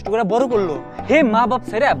এত কষ্ট করে বড় করলো, হে মা বাপ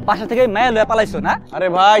ছেড়ে বাসা থেকে মায়া লয়ে পালাইছো না? আরে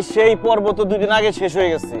ভাই, সেই পর্ব তো 2 দিন আগে শেষ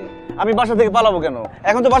হয়ে গেছে। আমি বাসা থেকে পালাবো কেন?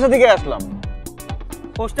 এখন তো বাসা থেকে আসলাম।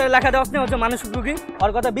 পোস্টারে লেখা দেওয়াস না হচ্ছে মানুষ রুগী,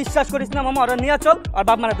 ওর কথা বিশ্বাস করিস না মামা, ওরা নিয়ে চল আর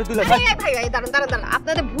বাপ মারা তুলে। ভাই দাঁড়ান,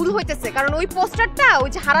 আপনাদের ভুল হইতেছে। কারণ ওই পোস্টারটা ওই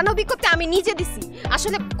যে হারানো বিজ্ঞপ্তি আমি নিজে দিছি।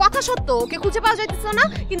 আসলে কথা সত্য, ওকে খুঁজে পাওয়া যাইতেছিল না,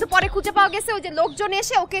 কিন্তু পরে খুঁজে পাওয়া গেছে। ওই যে লোকজন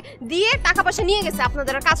এসে ওকে দিয়ে টাকা পয়সা নিয়ে গেছে।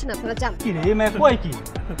 আপনাদের আর কাছে না, আপনারা জান। কি রে এই মেয়ে কই কি?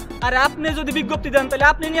 আরে আপনি যদি বিজ্ঞপ্তি দেন তাহলে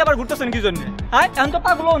আপনি নিয়ে আবার ঘুরতেছেন কি জন্য? হ্যাঁ, এখন তো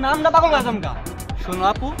পাগল না, আমরা পাগল আজমকা। শোনো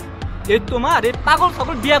আপু, এই তোমার এই পাগল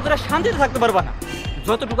সকল বিয়া করে শান্তিতে থাকতে পারবা না।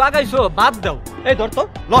 যতটুকু আগাইছো বাদ দাও। এই ধর তো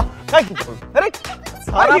ল,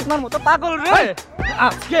 আপনার মতো পাগল রে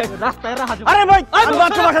আজকে রাস্তায় রাহা। আরে ভাই, আমি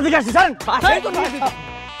বাচ্চা বাসা থেকে আসছি, জানেন?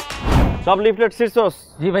 সব লিফলেট ছিড়ছস?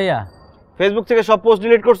 জি ভাইয়া। ফেসবুক থেকে সব পোস্ট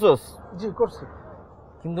ডিলিট করছস? জি করছি।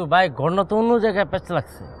 কিন্তু ভাই ঘটনা তো অন্য জায়গায় প্যাচ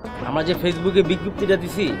লাগছে। আমরা যে ফেসবুকে বিজ্ঞপ্তিটা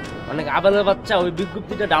দিছি, অনেক আবালের বাচ্চা ওই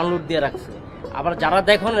বিজ্ঞপ্তিটা ডাউনলোড দিয়ে রাখছে। আবার যারা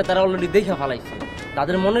দেখো না তারা অলরেডি দেখে ফেলাইছে,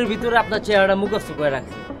 তাদের মনের ভিতরে আপনার চেহারাটা মুখস্থ করে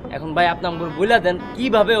রাখছে। এখন ভাই আপনি আমাকে বলে দেন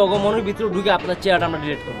কিভাবে ওগো মনের ভিতরে ঢুকে আপনার চেহারাটা আমরা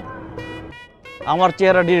ডিলিট করবো। আমার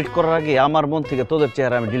চেহারা ডিলিট করার আগে আমার মন থেকে তোদের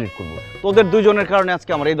চেহারা আমি ডিলিট করবো। তোদের দুজনের কারণে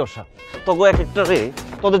আজকে আমার এই দশা, তগো এক একটা রে,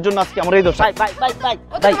 তোদের জন্য আজকে আমার এই দশা।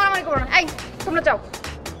 ওদের মারামারি করো না, এই তোমরা যাও।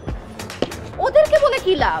 ওদেরকে বলে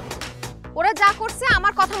কি লাভ? ওরা যা করছে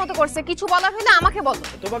আমার কথা মতো করছে, কিছু বলার হইলে আমাকে বলো।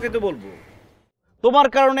 তোমাকে তো বলবো, তোমার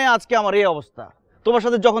কারণে আজকে আমার এই অবস্থা। তোমার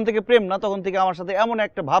সাথে যখন থেকে প্রেম না, তখন থেকে আমার সাথে এমন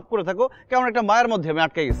একটা ভাব করে থাকো কেমন একটা মায়ের মধ্যে আমি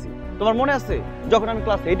আটকে গেছি। তোমার মনে আছে যখন আমি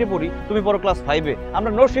ক্লাস 8-এ পড়ি, তুমি পড়ো ক্লাস 5-এ,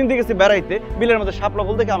 আমরা নরসিংদী গেছি বেড়াইতে, বিলের মধ্যে শাপলা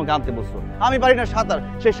ফুল থেকে আমাকে আনতে বসতো। আমি পারি না সাঁতার,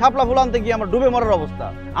 সেই শাপলা ফুল আনতে গিয়ে আমার ডুবে মরার অবস্থা।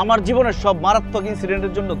 আমার জীবনের সব মারাত্মক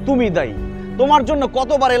ইনসিডেন্টের জন্য তুমি দায়ী। তোমার জন্য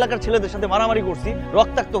কতবার এলাকার ছেলেদের সাথে মারামারি করছি,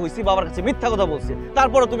 রক্তাক্ত হয়েছি, বাবার কাছে মিথ্যা কথা বলছি,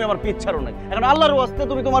 তারপরে তুমি আমার পিছ ছাড়ো নাই। এখন আল্লাহর ওয়াস্তে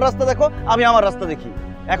তুমি তোমার রাস্তা দেখো, আমি আমার রাস্তা দেখি।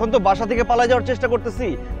 এখন তো বাসা থেকে পালা যাওয়ার চেষ্টা করতেছি,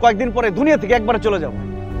 কয়েকদিন পরে দুনিয়া থেকে একবারে চলে যাবো।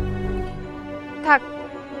 থাক,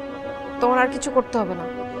 তোমার আর কিছু করতে হবে না।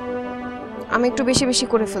 আমি একটু বেশি বেশি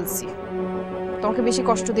করে ফেলছি, তোমাকে বেশি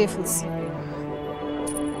কষ্ট দিয়ে ফেলছি।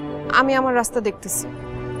 আমি আমার রাস্তা দেখতেছি,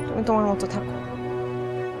 তুমি তোমার মতো থাকো।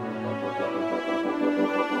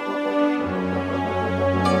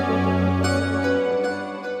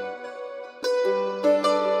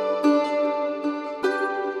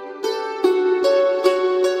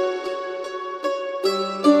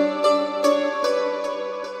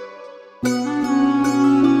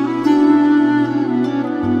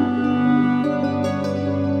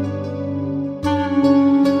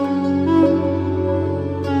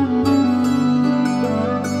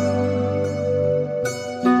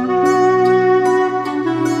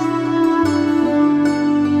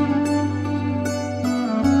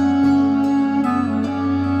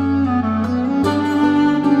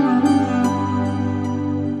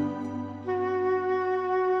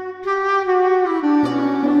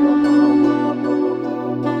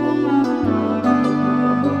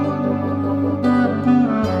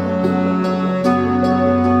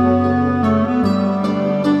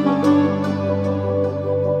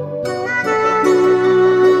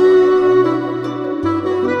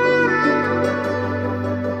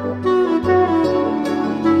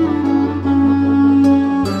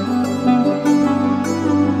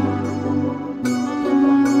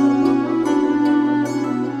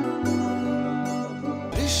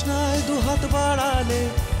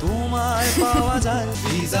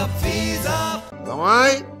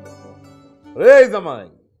 জামাই, রে জামাই,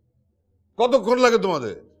 কতক্ষণ লাগে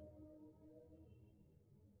তোমাদের?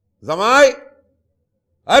 জামাই,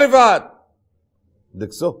 আরিফাত,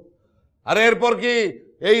 দেখছো? আরে এরপর কি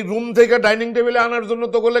এই রুম থেকে ডাইনিং টেবিলে আনার জন্য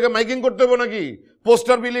তো লেগে মাইকিং করতে হবে নাকি?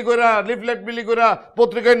 পোস্টার বিলি কইরা, লিফলেট বিলি কইরা,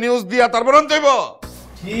 পত্রিকায় নিউজ দিয়া তারপর আনতে হইব।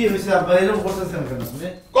 কি হইছে আব্বা, এরকম করতেছেন কেন আপনি?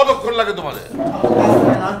 কতক্ষণ লাগে তোমাদের?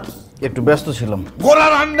 একটু ব্যস্ত ছিলাম।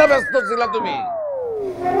 গোলার আন্ডা ব্যস্ত ছিলা তুমি?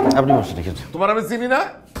 আপনি বসে রেখেছেন। তোমার আমি চিনি না?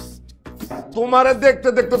 তোমারে দেখতে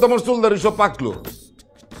দেখতে তোমার চুলদারি সব পাকলো।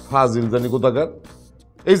 ফাজিল জানি কোথাকার।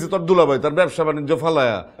 এই যে তোর দুলাভাই তার ব্যবসা বাণিজ্য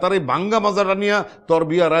ফালায়া তার এই ভাঙ্গা মাজারা নিয়ে তোর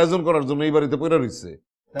বিয়ার আয়োজন করার জন্য এই বাড়িতে পড়ে রইছে।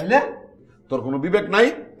 তাইলে তোর কোনো বিবেক নাই?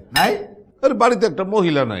 নাই? আরে বাড়িতে একটা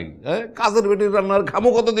মহিলা নাই, হ্যাঁ? কাজের বেটির রান্নার খামো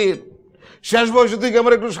কতদিন? শেষ বয়সে তুই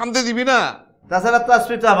আমার একটু শান্তি দিবি না? তাছাড়া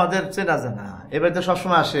তাসফি তো আমাদের চেনা জানা, এবারে তো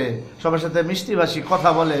সবসময় আসে, সবার সাথে মিষ্টি ভাষী কথা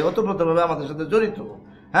বলে, ওতপ্রোতভাবে আমাদের সাথে জড়িত।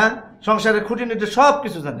 হ্যাঁ, সংসারের খুঁটিনিটি সব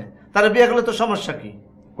কিছু জানে। তারা বিয়ে করলে তো সমস্যা কি?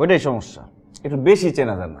 ওইটাই সমস্যা, একটু বেশি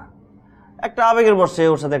চেনা জানা। একটা আবেগের বসে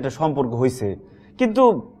ওর সাথে একটা সম্পর্ক হয়েছে, কিন্তু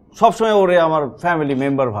সবসময় ওরে আমার ফ্যামিলি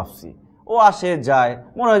মেম্বার ভাবছি। ও আসে যায়,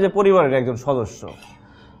 মনে হয় যে পরিবারের একজন সদস্য।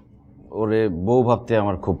 ওরে বউ ভাবতে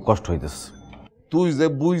আমার খুব কষ্ট হইতেছে। তুই যে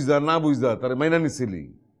বুঝা না বুঝা তার মাইনা নিছিলি,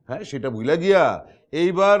 হ্যাঁ, সেটা ভুলা গিয়া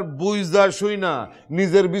এইবার বুঝা শুই না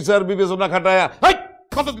নিজের বিচার বিবেচনা খাটায়া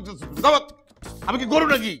কত দিতেছ? আমি কি গরু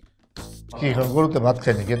নাকি? কি গরুতে ভাত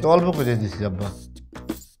খাই নাকি? তো অল্প করে দিছি আব্বা।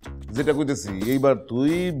 যেটা কইতেছি, এইবার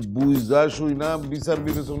তুই বুঝা শুই না বিচার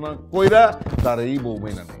বিবেচনা কইরা তার এই বউ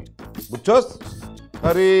মাইনা নেই, বুঝছস?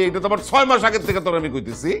 আরে এটা তো আমার 6 মাস আগের থেকে তোর আমি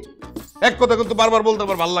কইতেছি। এক কথা কিন্তু বারবার বলতে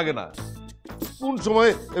আমার ভালো লাগে না। কোন সময়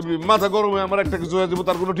মাথা গরমে আমার একটা কিছু হয়ে যাবো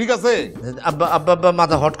তার কোনো ঠিক আছে? আব্বা আব্বা আব্বা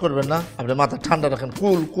মাথা হট করবেন না, আপনি মাথা ঠান্ডা রাখেন,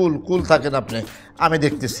 কুল কুল কুল থাকেন আপনি। আমি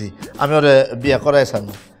দেখতেছি, আমি ওরে বিয়ে করাই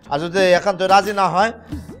সারবো। আর যদি একান্ত রাজি না হয়,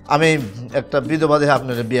 আমি একটা বিধবা দেহে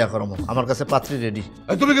আপনার বিয়ে করাবো। আমার কাছে পাত্রী রেডি।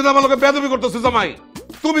 তুমি কিন্তু আমার লোকে বেয়াদবি করতেছো জামাই।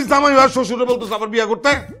 তুমি জামাই আর শ্বশুরে বলতেছো আবার বিয়ে করতে?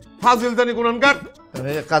 ফাজিল জানি কোনখানকার।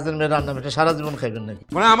 কাজের মেয়ে রান্না মেয়েটা সারা জীবন খাইবেন নাকি?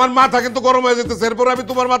 মানে আমার মাথা কিন্তু গরম হয়ে যেতেছে, এরপর আমি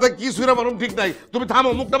তোমার মাথায় কি সুইরা মারুম ঠিক নাই। তুমি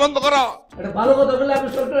থামো, মুখটা বন্ধ করো। এটা ভালো কথা বলে আপনি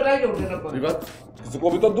সবটা রাইগে উঠেন। কিছু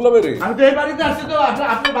কবিতা দুলাবে রে। আমি তো এই বাড়িতে আসছি তো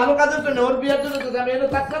আপনি ভালো কাজের জন্য, ওর বিয়ের জন্য তো আমি এনে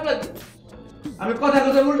থাকতাম নাকি? আমি কথা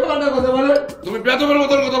উল্টো পাল্টা কথা বলে তুমি বেদবের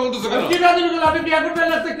মতন কথা বলতেছো কেন? কি রাজি বলে আপনি বিয়ে করতে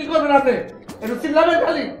লাগছে, কি করবেন আপনি? একটু চিল্লাবেন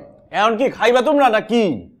খালি। এখন কি খাইবা তোমরা না কি?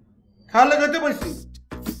 খাওয়ালে খেতে বসছি।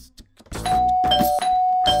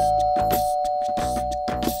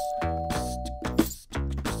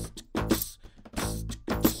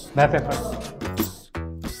 পেপার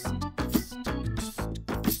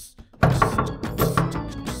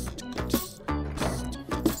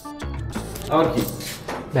আর কি?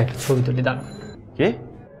 দেখ ছবি তুলি দাঁড়া। কে?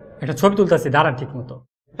 একটা ছবি তুলতেছি, দাঁড়ান ঠিক মতো।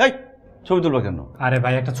 এই ছবি তুলবা কেন? আরে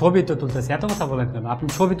ভাই একটা ছবি তো তুলতেছি, এত কথা বলেন কেন? আপনি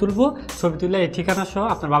ছবি তুলবো, ছবি তুললে এই ঠিকানা সহ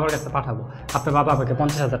আপনার বাবার কাছে পাঠাবো। আপনার বাবা আমাকে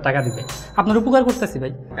 50,000 টাকা দিবে। আপনার উপকার করতেছি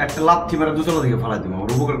ভাই। একটা লাথি মারা দুতলা থেকে ফালাই দিব, আমার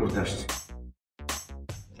উপকার করতে আসছে।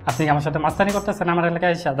 আপনি কি আমার সাথে মাস্তানি করতেছেন? আমার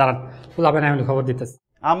এলাকায় এসে দাঁড়ান, তুলাবেন আমি খবর দিতেছি।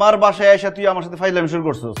 আমার বাসায় এসে তুই আমার সাথে ফাইজলামি শুরু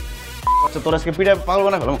করছিস। আচ্ছা তোর আজকে পিঠে পাগল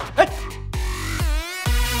বানা ফেলাম।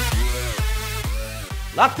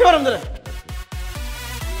 লাথি মারাম ধরে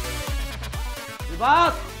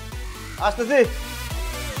বাস আসতেছি।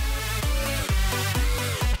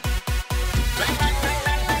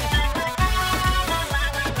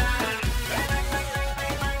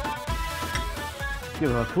 কি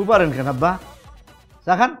বাবা খুব পারেন কেন আব্বা?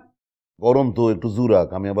 চা খান। গরম তো একটু জুরাক,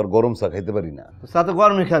 আমি আবার গরম চা খাইতে পারি না। চা তো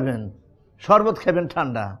গরমই খাবেন, শরবত খাবেন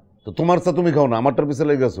ঠান্ডা। তো তোমার চা তুমি খাও না, আমারটার পিছে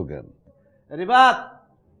লেগে গেছো কেন? রিবাত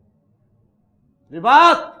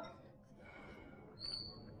রিবাত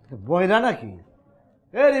বইরা নাকি?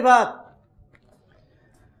 এ রিবাত,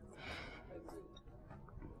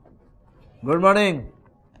 good morning.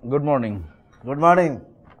 Good morning. Good morning.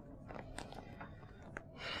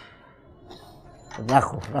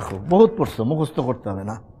 রাখো রাখো, বহুত পড়ছো, মুখস্থ করতে হবে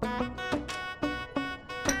না।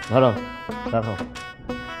 ধরো রাখো।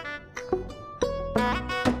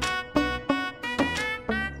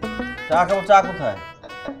 চা খাবো। চা কোথায়?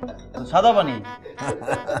 সাদা পানি।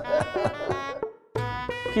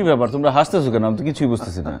 কি ব্যাপার তোমরা হাসতেছো কেন? আমি তো কিছুই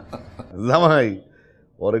বুঝতেছি না। জামাই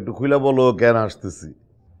ওর একটু খুইলা বলো কেন আসতেছি।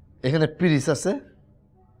 এখানে পিরিচ আছে,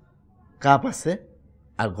 কাপ আছে,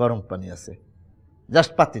 আর গরম পানি আছে,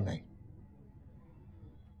 জাস্ট পাতি নাই।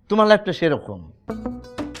 তোমার লাইফটা সেরকম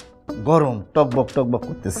গরম, টকবক টকবক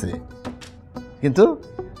করতেছে, কিন্তু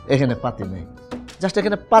এখানে পাতি নেই। জাস্ট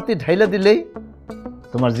এখানে পাতি ঢাইলা দিলেই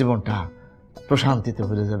তোমার জীবনটা প্রশান্তিতে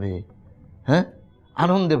ভরে যাবে, হ্যাঁ,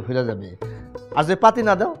 আনন্দে ভরে যাবে। আর যদি পাতি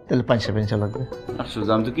না দাও তাহলে পাঁচশা পেঁচা লাগবে। আসলে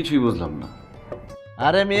আমি তো কিছুই বুঝলাম না।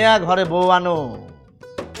 আরে মিয়া, ঘরে বউ আনো,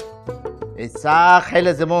 এই চা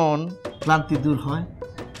খাইলে যেমন ক্লান্তি দূর হয়,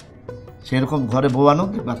 সেরকম ঘরে বউ আনো,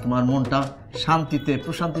 দেখবা তোমার মনটা শান্তিতে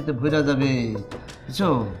প্রশান্তিতে ভরে যাবে, বুঝছো?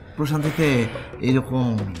 প্রশান্তিতে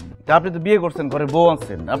এইরকম। আপনি তো বিয়ে করছেন, ঘরে বউ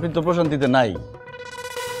আনছেন, আপনি তো প্রশান্তিতে নাই।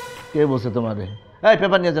 কে বলছে তোমারে? এই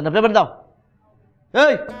পেপার নিয়ে যান না, পেপার দাও।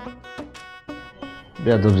 এই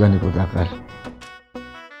বেয়াদব জানি কোথাকার।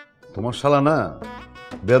 তোমার শালা না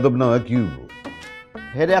বেয়াদব না হয় কি হইব?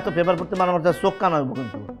 হেরে এত পেপার পড়তে মানে আমার চোখ কান হইব,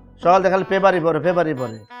 কিন্তু সকাল দেখালে পেপারই পড়ে, পেপারই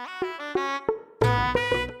পড়ে।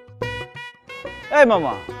 এই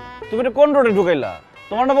মামা, তুমি এটা কোন রোডে ঢুকাইলা?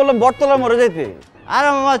 তোমার না বললাম বটতলা মরে যাইতে। আরে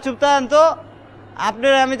মামা চুপ থাকেন তো,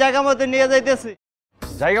 আপনার আমি জায়গা মতো নিয়ে যাইতেছি।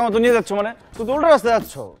 জায়গা মতো নিয়ে যাচ্ছ মানে? তুই তো উল্টো রাস্তায়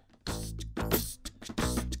যাচ্ছ।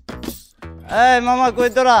 এই মামা কই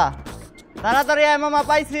তোরা? তাড়াতাড়ি আয় মামা,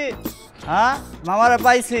 পাইছি। হ্যাঁ মামারা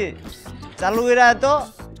পাইছি, চালু করে আয় তো।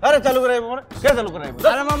 আরে চালু করে আইব মানে? কে চালু করে আইব?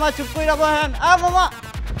 আরে মামা চুপ কইরা বহেন। মামা,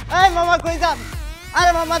 এই মামা কই যান?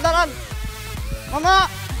 আরে মামা দাঁড়ান মামা।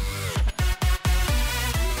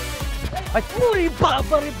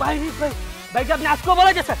 ভাইকে আপনি আজকেও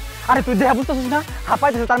বলে গেছেন? আরে তুই দেখা বুঝতেছিস না,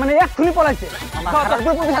 হাঁপাইতেছে, তার মানে এক্ষুনি পলাইছে।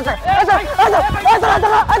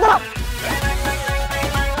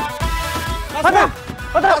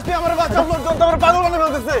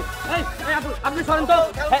 আপনি শোনেন তো,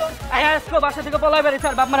 বাসা থেকে পলাই বেড়ে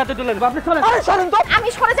স্যার, বাপ মার হাতে তুলে দেবো। আপনি শোনেন। আমি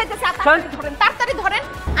সরে যাইতেছি, ধরেন তাড়াতাড়ি ধরেন।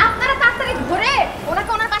 আপনারা তাড়াতাড়ি ধরে ওনাকে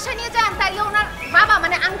ওনার বাসায় নিয়ে যান, তাইলে ওনার বাবা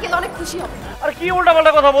মানে আঙ্কেল অনেক খুশি হবে। আরে কি উল্টা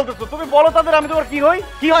পাল্টা কথা বলতেছো? তুমি বলো তাদের, আমি তোমার কি হই?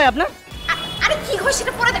 কি হয় আপনার? আরে কি হয়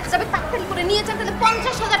সেটা পরে দেখা যাবে, তাড়াতাড়ি করে নিয়ে যান, তাহলে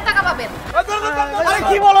 50,000 টাকা পাবেন। আরে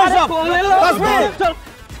কি বলো সব? তাসমি,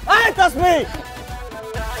 এই তাসমি,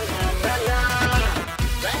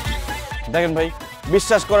 দেখেন ভাই,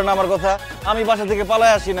 বিশ্বাস করেন আমার কথা, আমি বাসা থেকে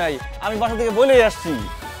পালায় আসি নাই, আমি বাসা থেকে বলেই আসছি।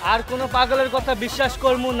 আর কোনো পাগলের কথা বিশ্বাস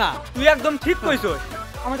করবো না। তুই একদম ঠিক কইছস।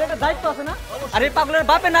 আমাদের একটা দায়িত্ব আছে না? আর এই পাগলের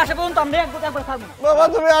বাপে না আসে পর্যন্ত আমরা একবার থাকবো না। বাবা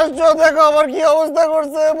তুমি আসছো, দেখো আমার কি অবস্থা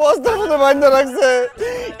করছে, বস্তার মধ্যে বাঁধা রাখছে।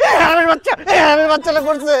 বাচ্চাটা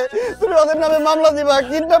করছে, তুমি ওদের নামে মামলা দিবা,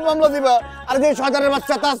 কিডন্যাপ মামলা দিবা, আর যে শয়তানের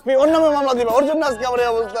বাচ্চা তাসফি ওর নামে মামলা দিবা। ওর জন্য আজকে আমার এই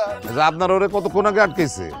অবস্থা। আপনার ওরে কতক্ষণ আগে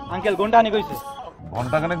আটকেছে? আঙ্কেল ঘন্টাখানি কইছে।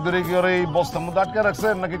 ঘন্টাখানেক ধরে কি ওরে এই বস্তার মধ্যে আটকে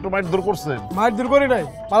রাখছেন নাকি একটু মারধর করছেন? মারধর করি নাই,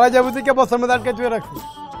 পালা যাবো থেকে বস্তার মধ্যে আটকে চুয়ে রাখছি।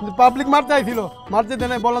 কিন্তু পাবলিক মারতে আইছিল, মারতে দেয়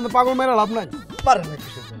নাই, বললাম তো পাগল মেরা লাভ নাই।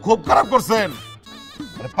 খুব খারাপ করছেন।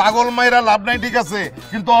 পাগল মাইরা লাভ নাই ঠিক আছে,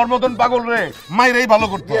 কিন্তু ওর মতন পাগল রে মাইরাই ভালো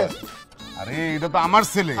করতে হয়। আরে এটা তো আমার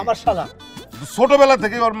ছেলে, আমার শালা। ছোটবেলা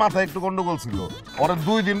থেকে ওর মাথায় একটু গন্ডগোল ছিল। ওরে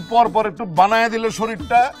 2 দিন পর পর একটু বানায় দিলে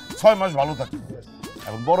শরীরটা 6 মাস ভালো থাকে।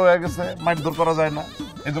 এখন বড় হয়ে গেছে, মারধর করা যায় না,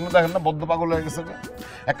 এই জন্য দেখেন না বদ্ধ পাগল হয়ে গেছে।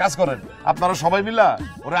 এক কাজ করেন, আপনারা সবাই মিলা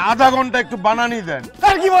ওরে আধা ঘন্টা একটু বানানি দেন।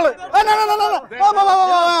 কি বলে? না না না না,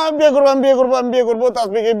 আমি বিয়ে করবো, আমি বিয়ে করবো, আমি বিয়ে করবো,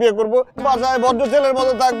 তাসফিকে বিয়ে করবো, বাসায় ভদ্র ছেলের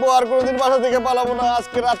মতো থাকবো, আর কোনোদিন বাসা থেকে পালাবো না।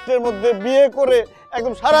 আজকে রাত্রের মধ্যে বিয়ে করে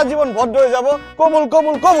একদম সারা জীবন ভদ্র হয়ে যাবো। কবুল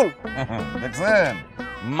কবুল কবুল। দেখছেন,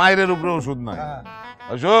 মায়ের উপরে ওষুধ নাই।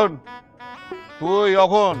 শোন, তুই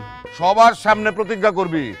এখন সবার সামনে প্রতিজ্ঞা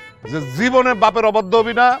করবি যে জীবনে বাপের অবাধ্য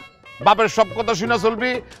হবি না, বাপের সব কথা শুনে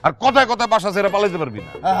চলবি, আর কথায় কথায় বাসা ছেড়ে পালাইতে পারবি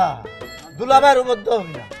না। দুলাভাইয়ের অবাধ্য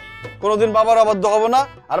হবি না, কোনোদিন বাবার অবাধ্য হবো না,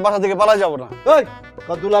 আর বাসা থেকে পালা যাবো না।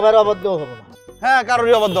 দুলাভাইয়ের অবাধ্য হবো না। হ্যাঁ,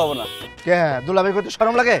 কারোরই অবাধ্য হবো না। কে দুলাভাই কইতে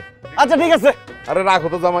শরম লাগে? আচ্ছা ঠিক আছে। আরে রাখো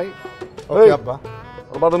তো জামাই। আব্বা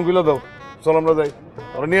ওর বাদন গুলো দাও, চল আমরা যাই।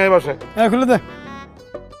 ওরা নিয়ে আয় বাসায়। হ্যাঁ খুলে দে।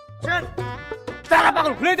 তারা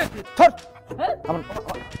পাগল খুলে দে।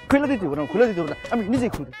 খুলে দিতে হবে না, খুলে দিতে হবে না, আমি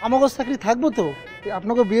নিজেই খুলে। আমাকে চাকরি থাকবো তো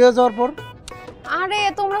আপনাকে বিয়ে হয়ে যাওয়ার পর? আরে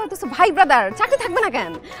তোমরা হইতেছো ভাই ব্রাদার, চাকরি থাকবে না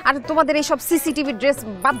কেন? আর তোমাদের এই সব সিসিটিভি ড্রেস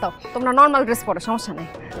বাদ দাও, তোমরা নরমাল ড্রেস পরো, সমস্যা নাই।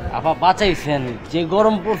 আপা বাঁচাইছেন, যে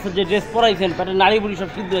গরম পড়ছে, যে ড্রেস পরাইছেন, পেটে নাড়ি বুড়ি সব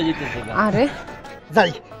সিদ্ধ হয়ে যেতেছে। আরে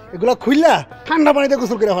যাই, এগুলা খুললা ঠান্ডা পানিতে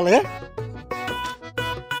গোসল করে ফেলে।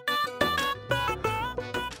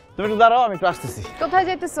 তুমি একটু দাঁড়াও, আমি একটু আসতেছি। কোথায়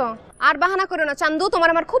যাইতেছো? আর বাহানা করো না চান্দু, তোমার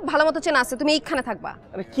আমার খুব ভালো মতো চেনা আছে, তুমি এইখানে থাকবা।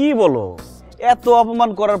 আরে কি বলো, এত অপমান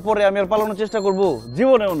করার পরে আমি আর পালানোর চেষ্টা করবো?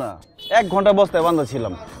 জীবনেও না। 1 ঘন্টা বস্তায় বান্ধা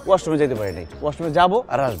ছিলাম, ওয়াশরুমে যেতে পারি নাই। ওয়াশরুমে যাবো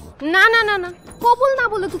আর আসবো। না না না না, কবুল না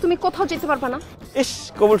বলে তো তুমি কোথাও যেতে পারবা না। ইস,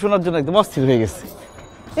 কবুল শোনার জন্য একদম অস্থির হয়ে গেছে।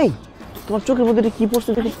 এই তোমার চোখের মধ্যে কি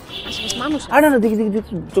পড়ছে দেখি? মানুষ। আরে না, দেখি দেখি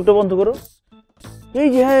দেখি, চোখটা বন্ধ করো। এই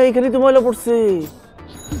যে, হ্যাঁ, এখানে তো ময়লা পড়ছে।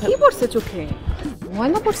 কি পড়ছে চোখে?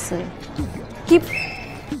 ময়লা পড়ছে? কি